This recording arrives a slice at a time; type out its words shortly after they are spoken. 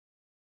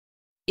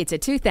It's a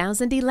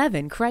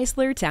 2011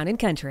 Chrysler Town &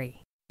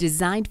 Country.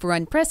 Designed for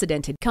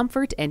unprecedented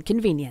comfort and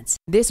convenience,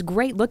 this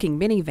great-looking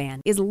minivan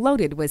is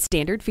loaded with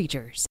standard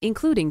features,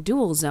 including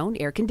dual-zone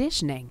air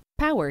conditioning,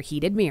 power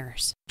heated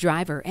mirrors,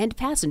 driver and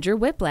passenger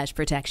whiplash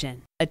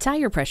protection, a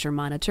tire pressure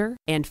monitor,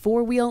 and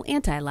four-wheel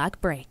anti-lock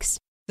brakes.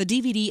 The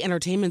DVD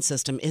entertainment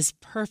system is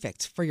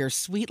perfect for your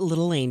sweet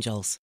little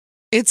angels.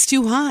 It's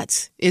too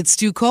hot. It's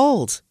too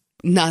cold.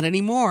 Not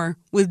anymore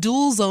with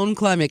dual-zone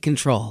climate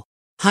control.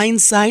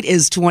 Hindsight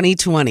is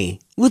 20/20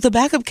 with a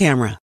backup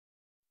camera.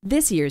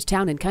 This year's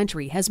Town &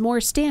 Country has more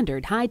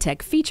standard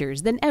high-tech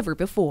features than ever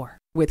before.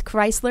 With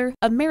Chrysler,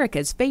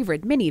 America's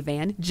favorite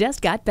minivan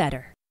just got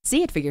better.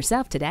 See it for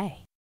yourself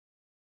today.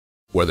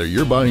 Whether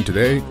you're buying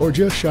today or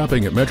just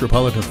shopping at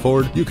Metropolitan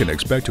Ford, you can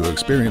expect to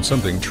experience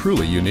something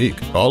truly unique.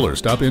 Call or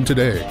stop in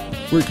today.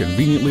 We're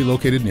conveniently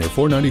located near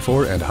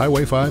 494 and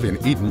Highway 5 in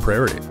Eden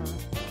Prairie.